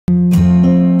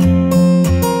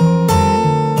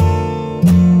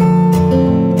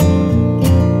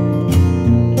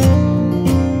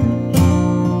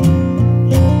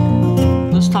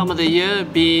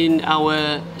being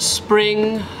our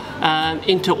spring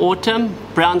into autumn,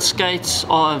 brown skates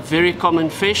are a very common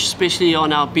fish, especially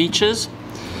on our beaches.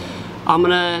 I'm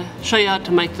going to show you how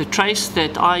to make the trace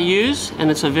that I use,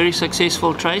 and it's a very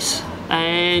successful trace.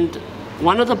 And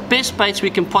one of the best baits we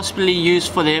can possibly use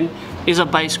for them is a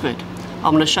bay squid.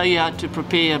 I'm going to show you how to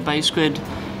prepare a bay squid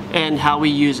and how we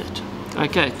use it.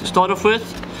 Okay, to start off with,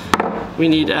 we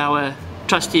need our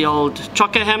trusty old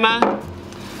chocker hammer,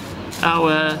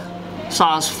 our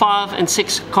size 5 and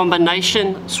 6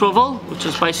 combination swivel, which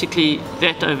is basically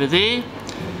that over there,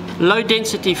 low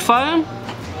density foam,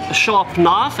 a sharp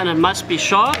knife, and it must be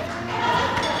sharp,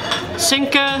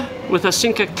 sinker with a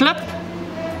sinker clip.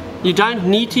 You don't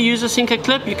need to use a sinker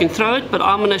clip, you can throw it, but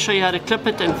I'm going to show you how to clip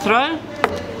it and throw.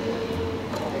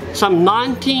 Some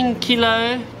 19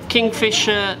 kilo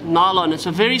Kingfisher nylon. It's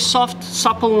a very soft,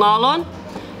 supple nylon,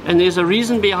 and there's a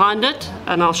reason behind it,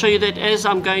 and I'll show you that as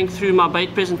I'm going through my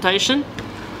bait presentation.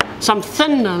 Some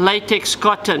thin latex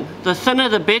cotton, the thinner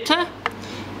the better,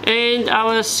 and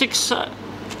our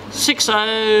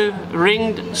 6/0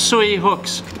 ringed soy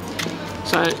hooks.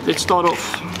 So let's start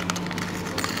off.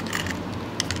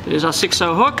 There's our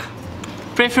 6/0 hook,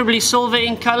 preferably silver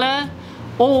in color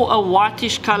or a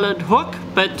whitish colored hook,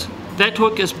 but that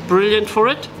hook is brilliant for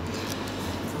it.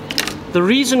 The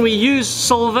reason we use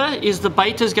silver is the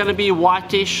bait is going to be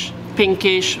whitish,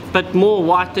 pinkish, but more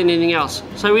white than anything else.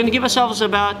 So we're going to give ourselves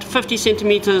about 50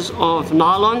 centimeters of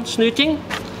nylon snooting.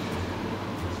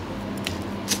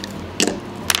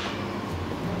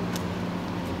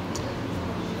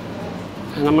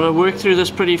 And I'm going to work through this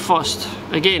pretty fast.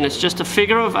 Again, it's just a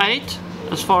figure of 8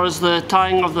 as far as the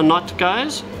tying of the knot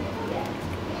goes.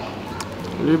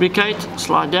 Lubricate,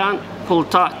 slide down, pull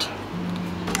tight.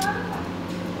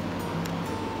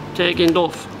 Tag end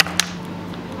off.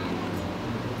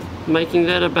 Making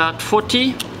that about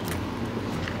 40.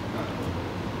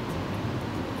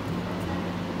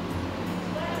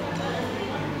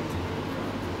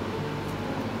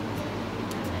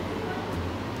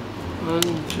 One,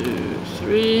 two,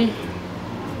 three.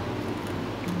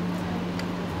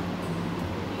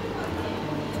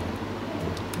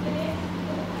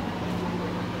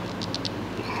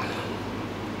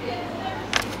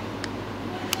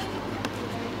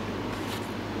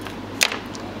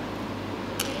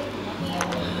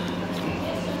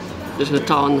 Just going to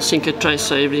tie on the sinker trace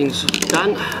so everything's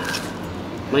done.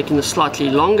 Making it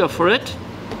slightly longer for it.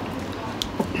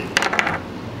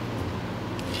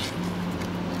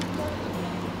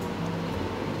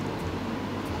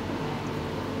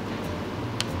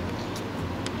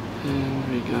 And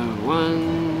we go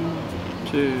 1,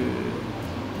 2,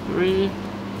 3.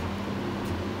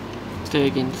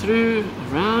 Tagging through,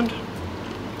 around.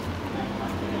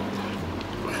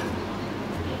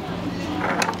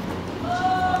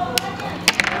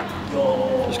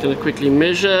 Just going to quickly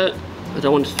measure. I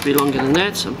don't want it to be longer than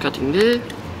that, so I'm cutting there.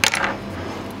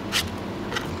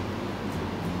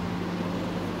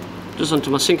 Just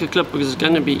onto my sinker clip because it's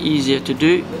going to be easier to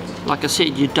do. Like I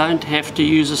said, you don't have to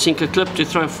use a sinker clip to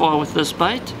throw far with this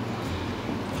bait.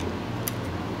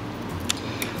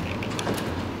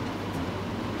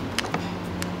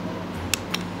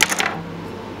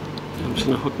 I'm just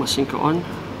going to hook my sinker on.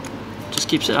 Just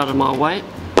keeps it out of my way.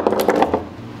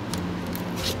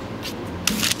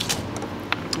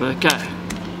 Okay.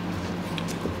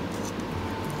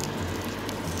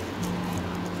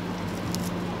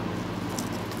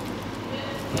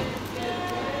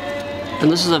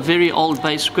 And this is a very old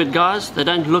bay squid, guys. They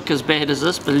don't look as bad as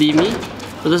this, believe me.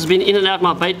 But this has been in and out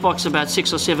my bait box about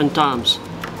 6 or 7 times.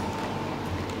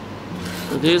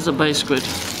 So there's the bay squid.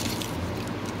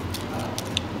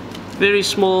 Very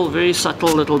small, very subtle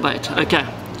little bait. Okay.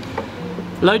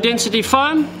 Low density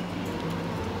foam.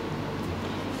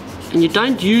 And you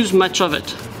don't use much of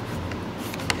it.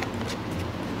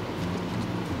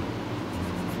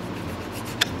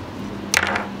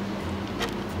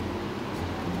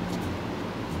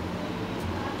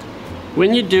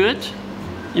 When you do it,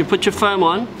 you put your foam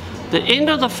on. The end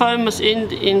of the foam must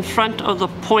end in front of the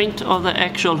point of the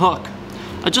actual hook.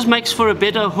 It just makes for a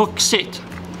better hook set.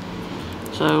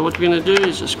 So what we're going to do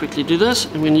is just quickly do this.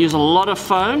 I'm going to use a lot of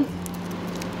foam,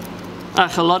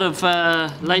 a lot of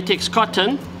latex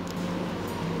cotton.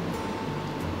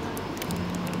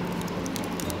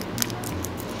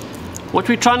 What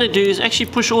we're trying to do is actually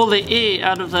push all the air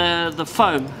out of the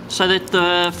foam so that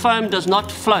the foam does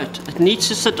not float. It needs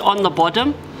to sit on the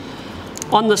bottom,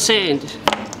 on the sand.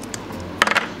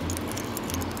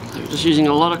 So we're just using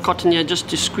a lot of cotton here just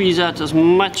to squeeze out as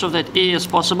much of that air as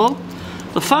possible.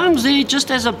 The foam's there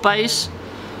just as a base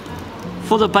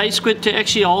for the bait squid to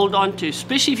actually hold on to,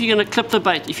 especially if you're going to clip the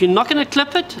bait. If you're not going to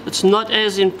clip it, it's not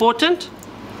as important.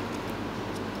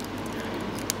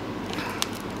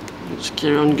 Let's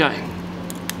carry on going.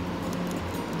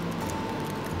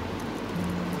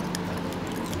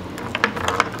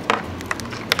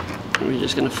 We're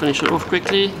just going to finish it off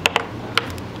quickly.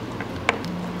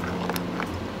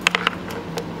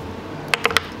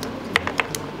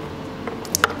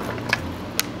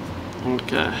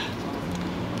 Okay.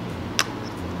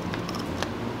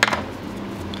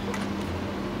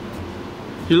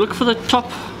 You look for the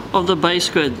top of the bait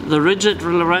squid. The ridge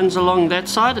runs along that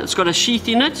side. It's got a sheath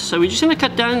in it, so we're just going to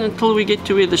cut down until we get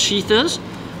to where the sheath is,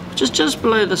 which is just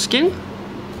below the skin.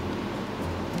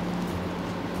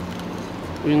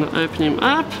 We're going to open him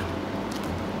up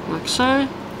like so,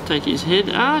 take his head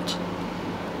out,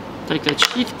 take that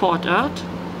sheath part out.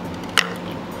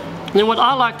 And then what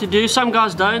I like to do, some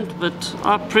guys don't, but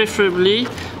I preferably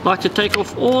like to take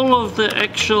off all of the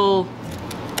actual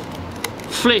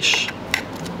flesh,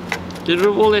 get rid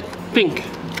of all that pink.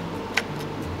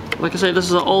 Like I say, this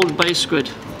is an old bait squid,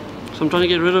 so I'm trying to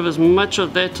get rid of as much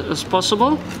of that as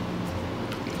possible.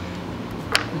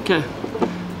 Okay,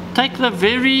 take the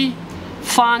very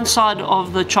fine side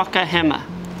of the chocker hammer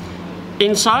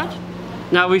inside.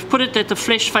 Now we've put it that the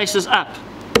flesh faces up,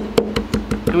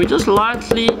 and we just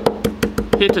lightly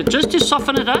hit it just to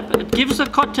soften it up. It gives the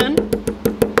cotton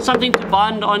something to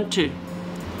bind onto.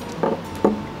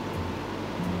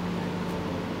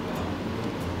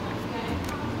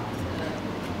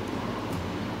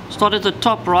 Start at the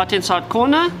top right hand side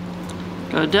corner,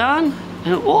 go down,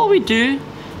 and all we do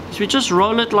is we just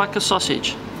roll it like a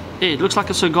sausage. Yeah, it looks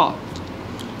like a cigar.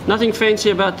 Nothing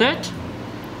fancy about that.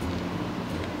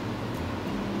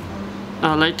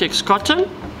 Our latex cotton,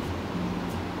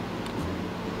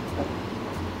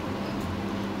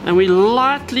 and we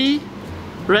lightly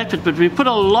wrap it, but we put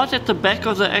a lot at the back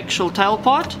of the actual tail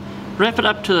part. Wrap it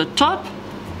up to the top,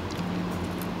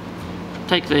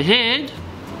 take the head,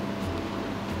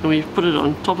 and we put it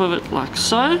on top of it like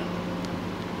so,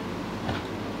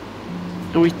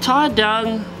 and we tie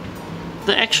down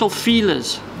the actual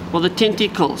feelers or the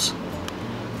tentacles,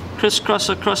 crisscross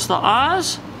across the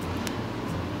eyes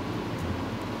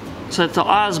so that the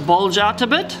eyes bulge out a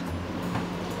bit.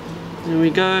 And we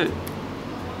go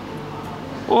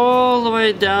all the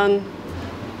way down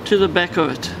to the back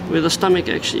of it where the stomach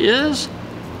actually is.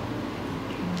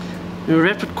 We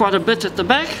wrap it quite a bit at the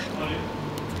back,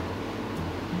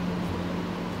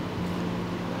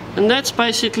 and that's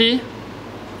basically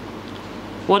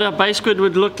what our bait squid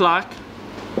would look like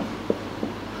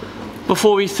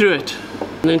before we threw it.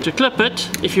 And then to clip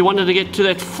it, if you wanted to get to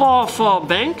that far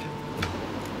bank,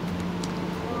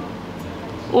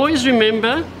 always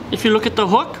remember, if you look at the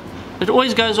hook, it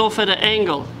always goes off at an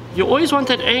angle. You always want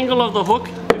that angle of the hook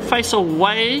to face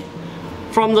away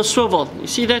from the swivel. You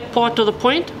see that part of the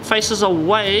point faces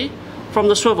away from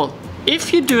the swivel.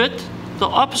 If you do it the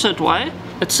opposite way,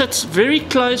 it sits very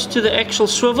close to the actual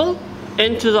swivel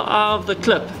and to the eye of the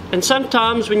clip, and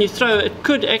sometimes when you throw it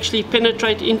could actually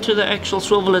penetrate into the actual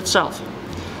swivel itself.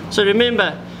 So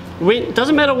remember, it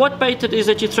doesn't matter what bait it is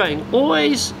that you're throwing,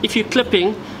 always if you're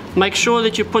clipping, make sure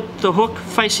that you put the hook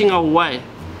facing away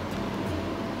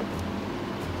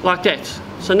like that.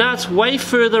 So now it's way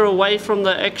further away from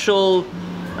the actual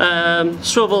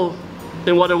swivel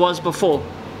than what it was before,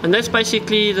 and that's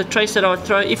basically the trace that I would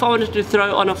throw if I wanted to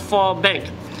throw on a far bank.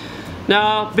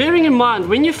 Now, bearing in mind,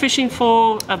 when you're fishing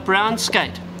for a brown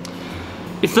skate,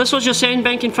 if this was your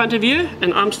sandbank in front of you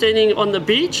and I'm standing on the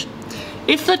beach,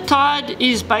 if the tide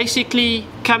is basically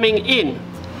coming in,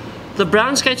 the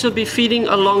brown skates will be feeding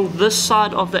along this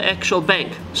side of the actual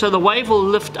bank. So the wave will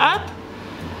lift up,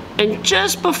 and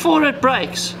just before it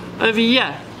breaks, over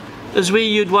here, is where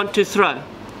you'd want to throw.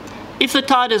 If the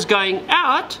tide is going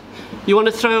out, you want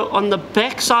to throw on the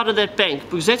back side of that bank,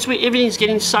 because that's where everything's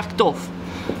getting sucked off.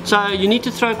 So you need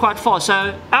to throw quite far.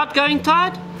 So outgoing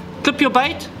tide, clip your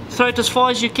bait, throw it as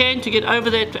far as you can to get over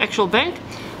that actual bank.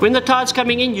 When the tide's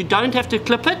coming in, you don't have to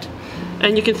clip it,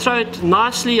 and you can throw it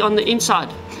nicely on the inside.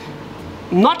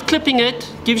 Not clipping it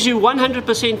gives you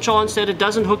 100% chance that it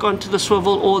doesn't hook onto the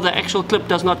swivel or the actual clip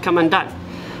does not come undone.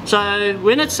 So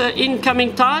when it's an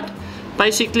incoming tide,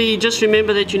 basically just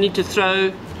remember that you need to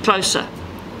throw closer.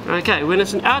 Okay, when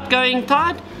it's an outgoing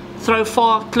tide, throw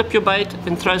far, clip your bait,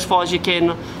 and throw as far as you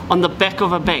can on the back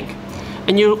of a bank.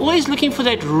 And you're always looking for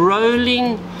that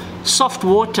rolling soft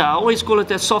water. I always call it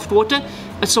that soft water.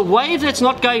 It's a wave that's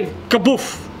not going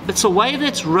kaboof. It's a wave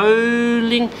that's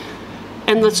rolling,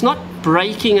 and it's not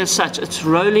breaking as such. It's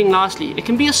rolling nicely. It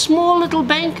can be a small little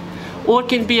bank, or it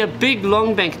can be a big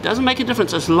long bank. It doesn't make a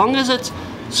difference as long as it's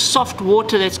soft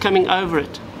water that's coming over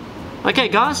it. Okay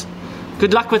guys,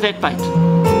 good luck with that bait.